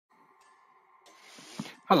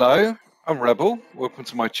Hello, I'm Rebel. Welcome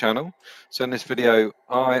to my channel. So in this video,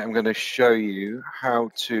 I am going to show you how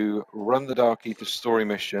to run the Dark Aether story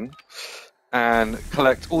mission and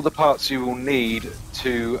collect all the parts you will need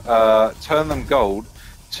to turn them gold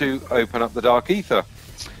to open up the Dark Aether.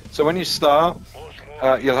 So when you start,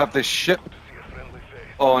 you'll have this ship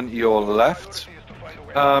on your left.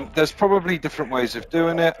 There's probably different ways of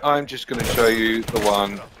doing it. I'm just going to show you the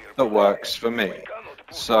one that works for me.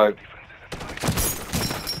 So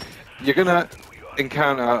you're going to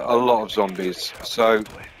encounter a lot of zombies. So,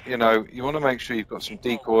 you know, you want to make sure you've got some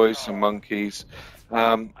decoys, some monkeys,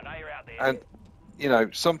 and, you know,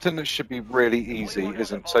 something that should be really easy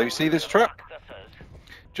isn't. So you see this truck?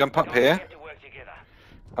 Jump up here.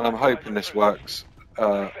 And I'm hoping this works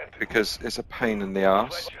because it's a pain in the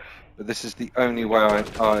ass. But this is the only way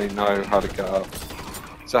I know how to get up.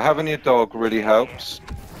 So having your dog really helps.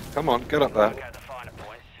 Come on, get up there.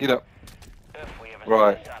 Get up.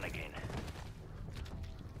 Right.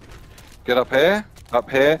 Get up here.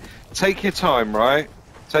 Up here. Take your time, right?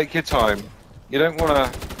 Take your time. You don't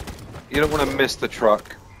want to miss the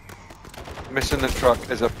truck. Missing the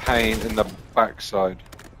truck is a pain in the backside.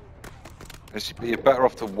 You're better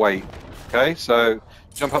off to wait. Okay, so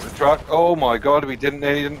jump up the truck. Oh my God, he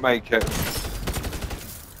didn't make it.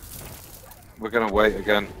 We're gonna wait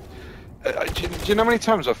again. Do you know how many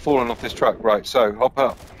times I've fallen off this truck? Right, so hop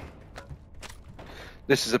up.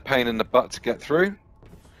 This is a pain in the butt to get through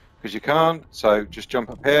because you can't. So just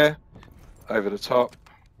jump up here, over the top.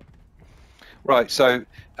 Right, so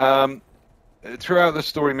throughout the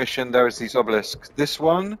story mission, there is these obelisks. This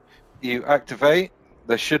one, you activate.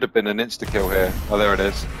 There should have been an insta-kill here. Oh, there it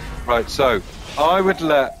is. Right, so I would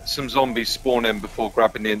let some zombies spawn in before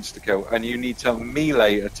grabbing the insta-kill, and you need to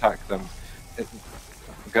melee attack them.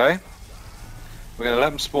 Okay? We're going to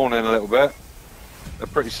let them spawn in a little bit. They're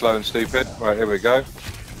pretty slow and stupid. Right, here we go.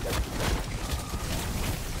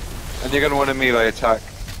 And you're going to want to melee attack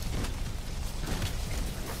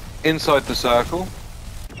inside the circle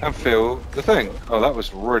and feel the thing. Oh, that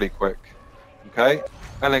was really quick. Okay?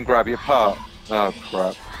 And then grab your part. Oh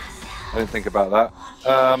crap, I didn't think about that.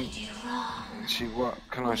 Actually, what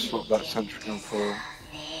can I swap that sentry gun for?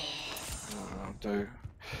 I'll do.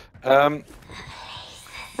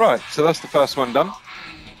 Right, so that's the first one done.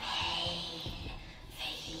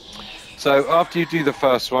 So after you do the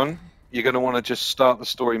first one, you're going to want to just start the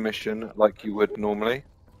story mission like you would normally.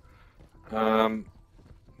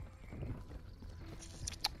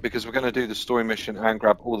 Because we're going to do the story mission and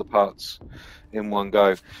grab all the parts in one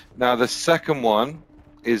go. Now the second one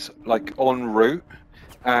is like en route,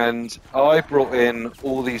 and I brought in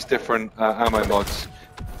all these different ammo mods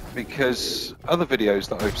because other videos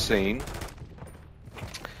that I've seen,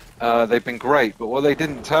 they've been great, but what they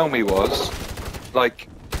didn't tell me was like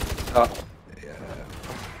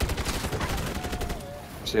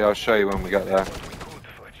see, I'll show you when we get there.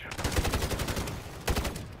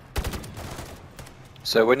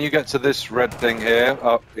 So when you get to this red thing here,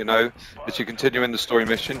 up, you know, as you continue in the story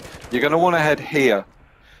mission, you're going to want to head here.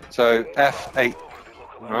 So F8.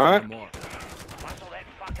 Alright?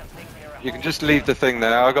 You can just leave the thing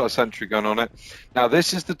there. I've got a sentry gun on it. Now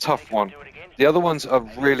this is the tough one. The other ones are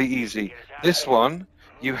really easy. This one,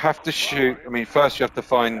 you have to shoot. I mean, first you have to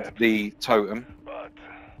find the totem.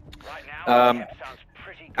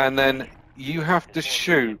 And then you have to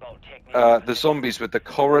shoot the zombies with the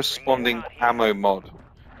corresponding ammo mod.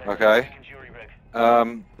 Okay,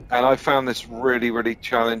 and I found this really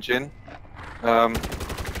challenging.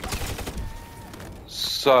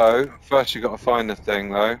 So first you got to find the thing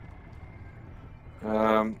though.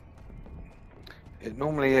 It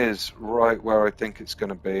normally is right where I think it's going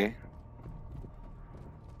to be.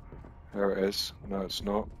 There it is. No, it's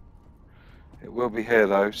not. It will be here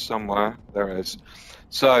though, somewhere. There it is.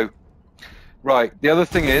 So, right. The other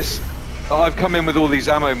thing is, I've come in with all these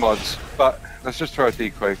ammo mods, but let's just throw a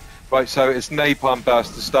decoy. Right, so it's napalm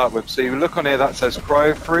burst to start with. So you look on here, that says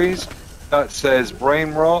cryo freeze, that says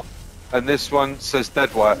brain rot, and this one says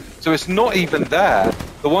dead wire. So it's not even there.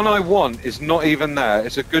 The one I want is not even there.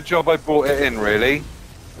 It's a good job I brought it in, really.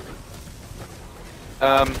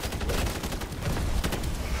 And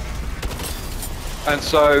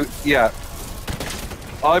so, yeah.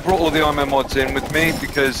 I brought all the ammo mods in with me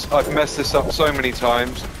because I've messed this up so many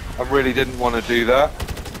times. I really didn't want to do that.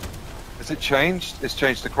 Has it changed? It's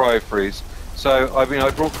changed to cryo freeze. So I mean,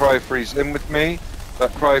 I brought cryo freeze in with me,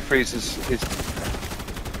 but cryo freeze is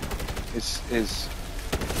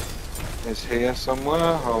here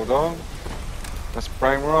somewhere. Hold on. That's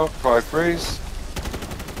brain rot. Cryo freeze.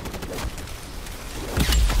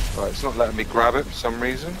 Right, it's not letting me grab it for some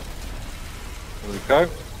reason. There we go.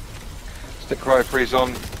 stick cryo freeze on,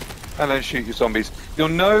 and then shoot your zombies. You'll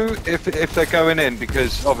know if they're going in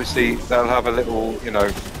because obviously they'll have a little, you know,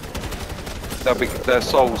 their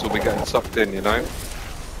souls will be getting sucked in, you know.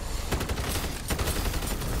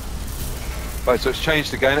 Right, so it's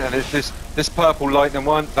changed again, and it's this purple lightning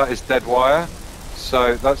one, that is dead wire.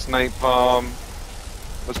 So that's napalm,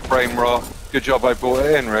 that's brain rot. Good job I brought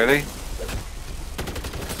it in, really.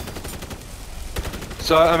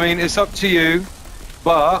 So I mean, it's up to you,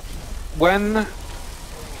 but when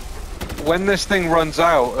this thing runs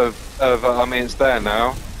out of I mean, it's there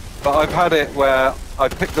now, but I've had it where I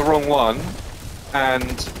picked the wrong one,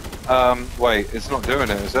 and wait, it's not doing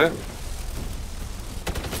it, is it?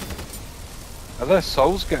 Are their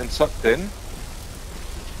souls getting sucked in?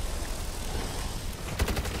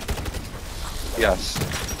 Yes.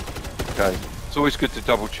 Okay. It's always good to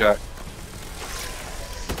double check.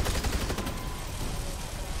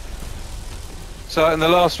 So, and the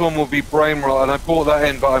last one will be brain rot, and I bought that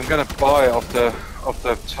in, but I'm going to buy it off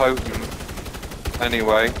the totem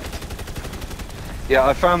anyway. Yeah,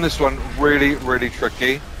 I found this one really, really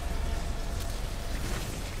tricky.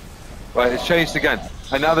 Right, it's changed again.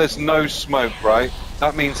 And now there's no smoke, right?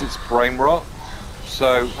 That means it's brain rot.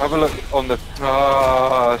 So have a look on the...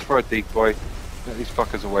 Ah, that's for a decoy. Get these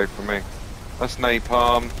fuckers away from me. That's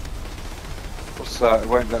napalm. What's that? It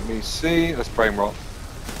won't let me see. That's brain rot.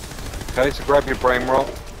 Okay, so grab your brain rot.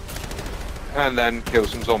 And then kill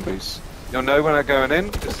some zombies. You'll know when they're going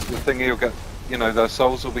in. This is the thing you'll get... You know, their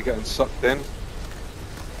souls will be getting sucked in.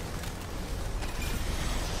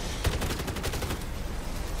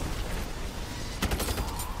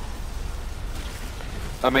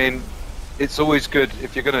 I mean, it's always good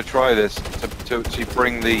if you're going to try this to actually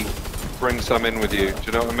bring some in with you. Do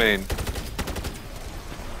you know what I mean?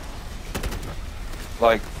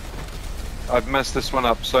 Like, I've messed this one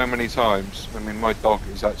up so many times. I mean, my dog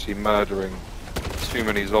is actually murdering too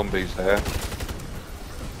many zombies here.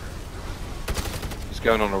 He's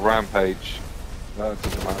going on a rampage. No, it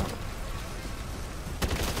doesn't matter.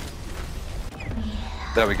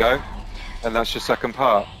 There we go. And that's your second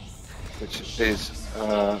part, which is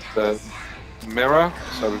the mirror.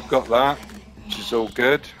 So we've got that, which is all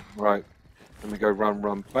good. Right, let me go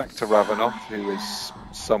run back to Ravenoff, who is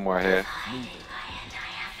somewhere here,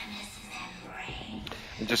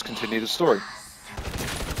 and just continue the story.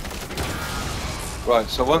 Right,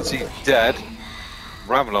 so once he's dead,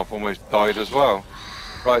 Ravenoff almost died as well.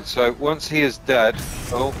 Right, so once he is dead,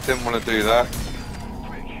 oh, didn't want to do that.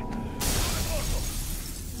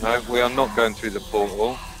 No, we are not going through the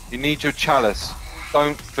portal. You need your chalice.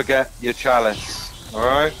 Don't forget your chalice,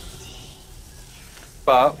 alright?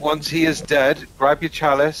 But once he is dead, grab your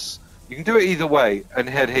chalice. You can do it either way and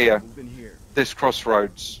head here. This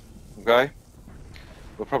crossroads, okay?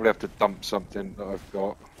 We'll probably have to dump something that I've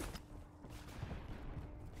got.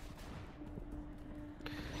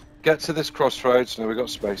 Get to this crossroads. No, we've got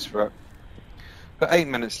space for it. Got 8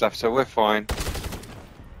 minutes left, so we're fine.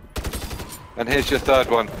 And here's your third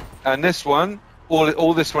one. And this one,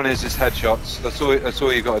 all this one is headshots. That's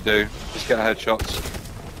all you got to do. Just get headshots.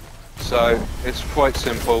 So it's quite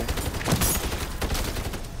simple.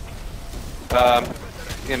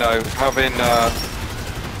 You know, having oh.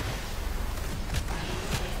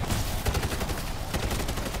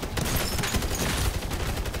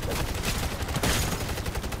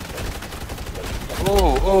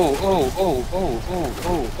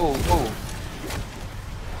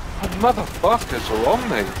 Motherfuckers are on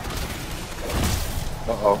me.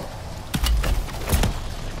 Uh-oh.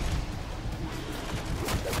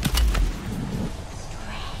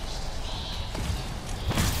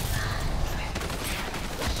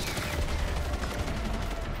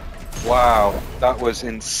 Wow, that was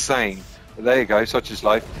insane. But there you go, such is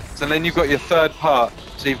life. So then you've got your third part.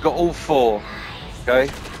 So you've got all four. Okay?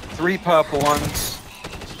 3 purple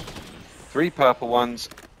ones,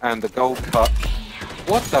 and the gold cup.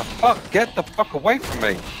 What the fuck? Get the fuck away from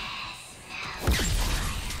me.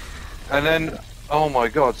 And then, oh my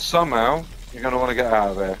god, somehow you're going to want to get out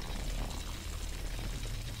of there.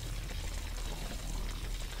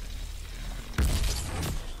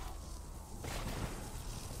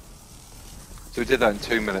 So we did that in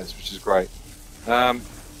 2 minutes, which is great. And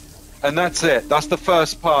that's it. That's the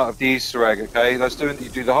first part of the Easter egg, okay? You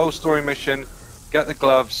do the whole story mission, get the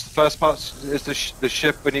gloves. The first part is the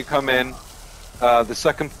ship when you come in. The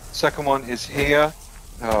second one is here.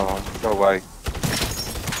 Oh, go away.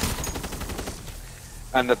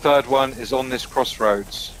 And the third one is on this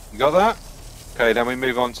crossroads. You got that? Okay, then we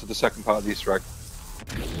move on to the second part of the Easter egg.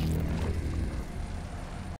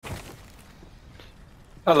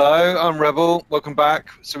 Hello, I'm Rebel. Welcome back.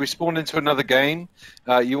 So we spawned into another game.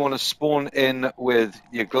 You want to spawn in with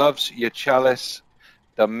your gloves, your chalice,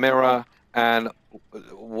 the mirror, and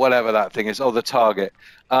whatever that thing is. Oh, the target.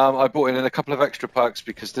 I brought in a couple of extra perks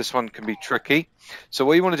because this one can be tricky. So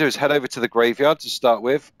what you want to do is head over to the graveyard to start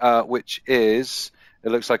with, which is,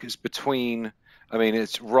 it looks like it's between, I mean,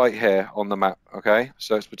 it's right here on the map, okay?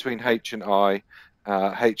 So it's between H and I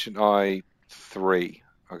 3,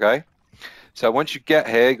 okay? So once you get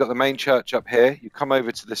here, you've got the main church up here. You come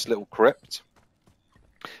over to this little crypt,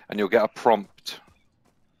 and you'll get a prompt.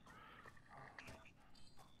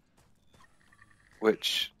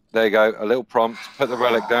 Which, there you go, a little prompt. Put the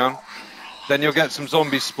relic down. Then you'll get some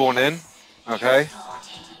zombies spawn in, okay?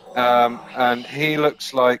 And he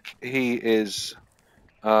looks like he is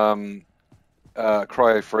cryo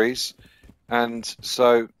freeze. And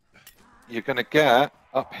so you're going to get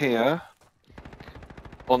up here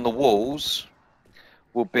on the walls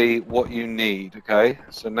will be what you need, okay?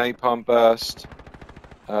 So napalm burst,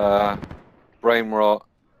 brain rot,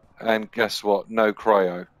 and guess what? No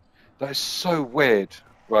cryo. That is so weird.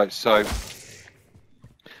 Right, so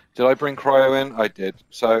did I bring cryo in? I did.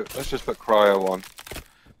 So let's just put cryo on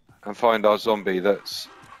and find our zombie that's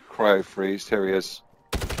cryo freezed. Here he is.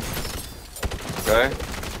 Okay.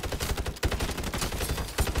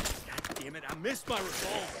 God damn it, I missed my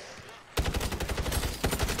revolver.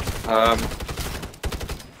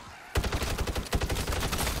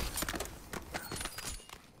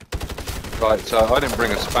 Right, so I didn't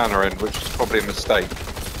bring a spanner in, which is probably a mistake.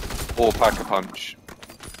 Or pack-a-punch.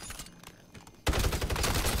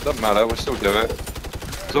 Doesn't matter, we'll still do it.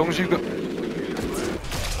 As long as you've got...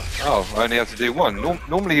 Oh, I only have to do one.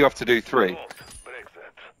 Normally you have to do 3.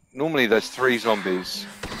 Normally there's 3 zombies.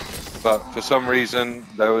 But for some reason,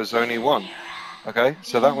 there was only 1. Okay,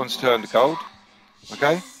 so that one's turned gold.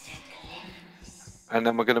 Okay? And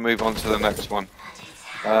then we're going to move on to the next one.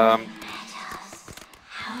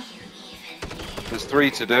 There's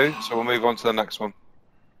 3 to do, so we'll move on to the next one.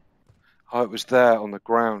 Oh, it was there on the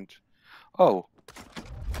ground. Oh.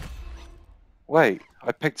 Wait,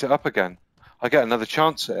 I picked it up again. I get another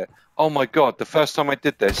chance at it. Oh my god, the first time I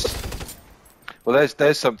did this... Well,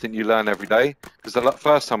 there's something you learn every day. Because the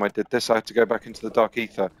first time I did this, I had to go back into the dark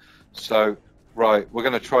ether. So, right, we're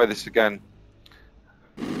going to try this again.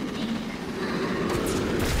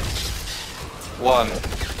 1,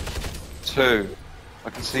 2... I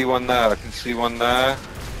can see one there, I can see one there.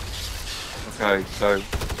 Okay, so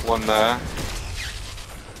one there.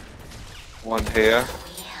 One here.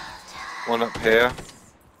 One up here.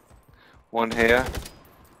 One here.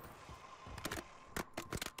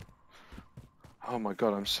 Oh my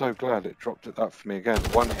god, I'm so glad it dropped it that for me again.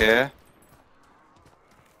 One here.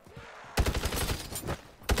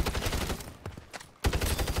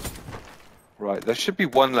 Right, there should be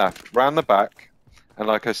one left, round the back. And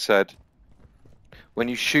like I said, when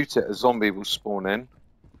you shoot it, a zombie will spawn in.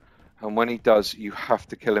 And when he does, you have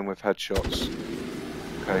to kill him with headshots.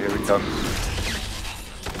 Okay, here he comes.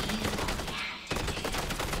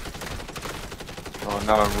 Oh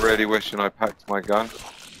no, I'm really wishing I packed my gun.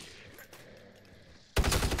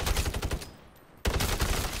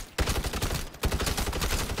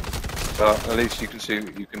 But at least you can see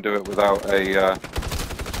you can do it without a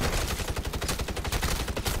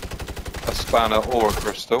spanner or a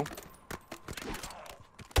crystal.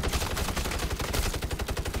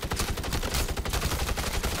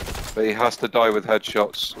 But he has to die with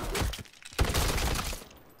headshots.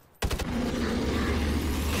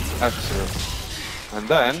 Excellent. And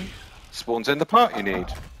then spawns in the part you need.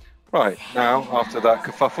 Right, now after that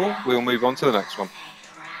kerfuffle, we'll move on to the next one.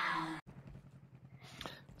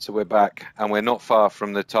 So we're back, and we're not far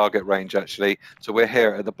from the target range actually. So we're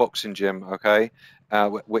here at the boxing gym, okay?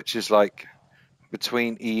 Which is like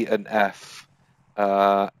between E and F,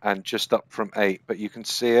 and just up from 8. But you can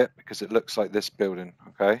see it because it looks like this building,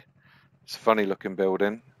 okay? It's a funny looking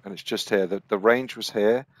building, and it's just here. The range was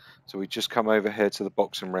here, so we just come over here to the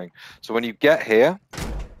boxing ring. So when you get here,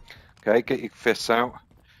 okay, get your fists out,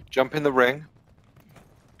 jump in the ring,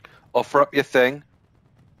 offer up your thing,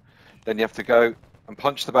 then you have to go and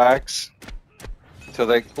punch the bags till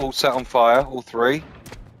they all set on fire, all 3.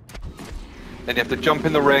 Then you have to jump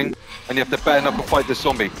in the ring, and you have to bend up and fight the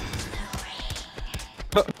zombie.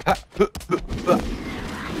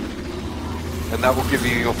 And that will give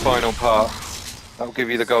you your final part. That will give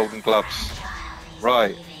you the golden gloves.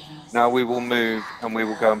 Right, now we will move and we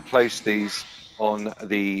will go and place these on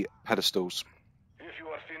the pedestals. If you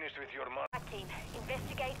are finished with your team,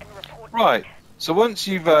 investigate and report. Right, so once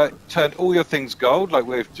you've turned all your things gold, like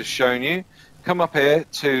we've just shown you, come up here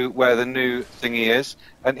to where the new thingy is,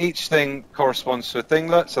 and each thing corresponds to a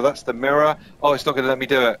thinglet. So that's the mirror. Oh, it's not going to let me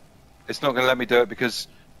do it. It's not going to let me do it because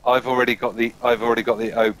I've already got the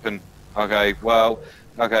open. Okay, well,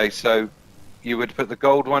 okay, so you would put the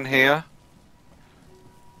gold one here.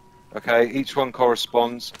 Okay, each one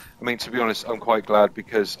corresponds. I mean, to be honest, I'm quite glad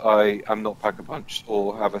because I am not pack-a-punch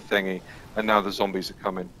or have a thingy, and now the zombies are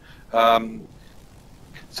coming.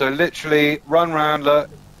 So literally, run round. Look,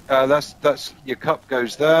 that's your cup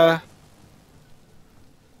goes there.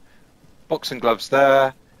 Boxing gloves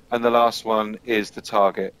there, and the last one is the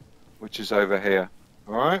target, which is over here.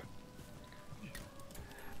 All right,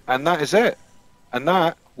 and that is it. And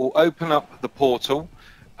that will open up the portal.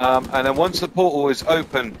 And then once the portal is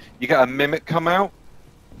open, you get a mimic come out.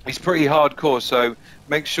 He's pretty hardcore, so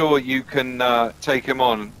make sure you can take him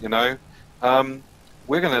on, you know.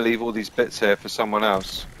 We're going to leave all these bits here for someone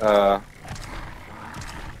else.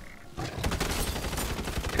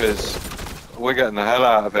 Because we're getting the hell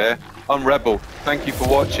out of here. I'm Rebel. Thank you for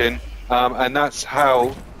watching. And that's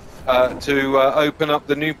how to open up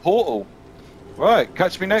the new portal. Right,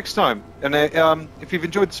 catch me next time. And if you've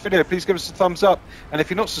enjoyed this video, please give us a thumbs up. And if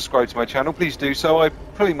you're not subscribed to my channel, please do so. I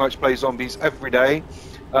pretty much play zombies every day.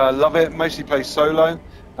 Love it, mostly play solo.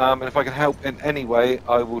 And if I can help in any way,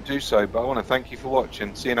 I will do so. But I want to thank you for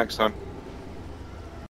watching. See you next time.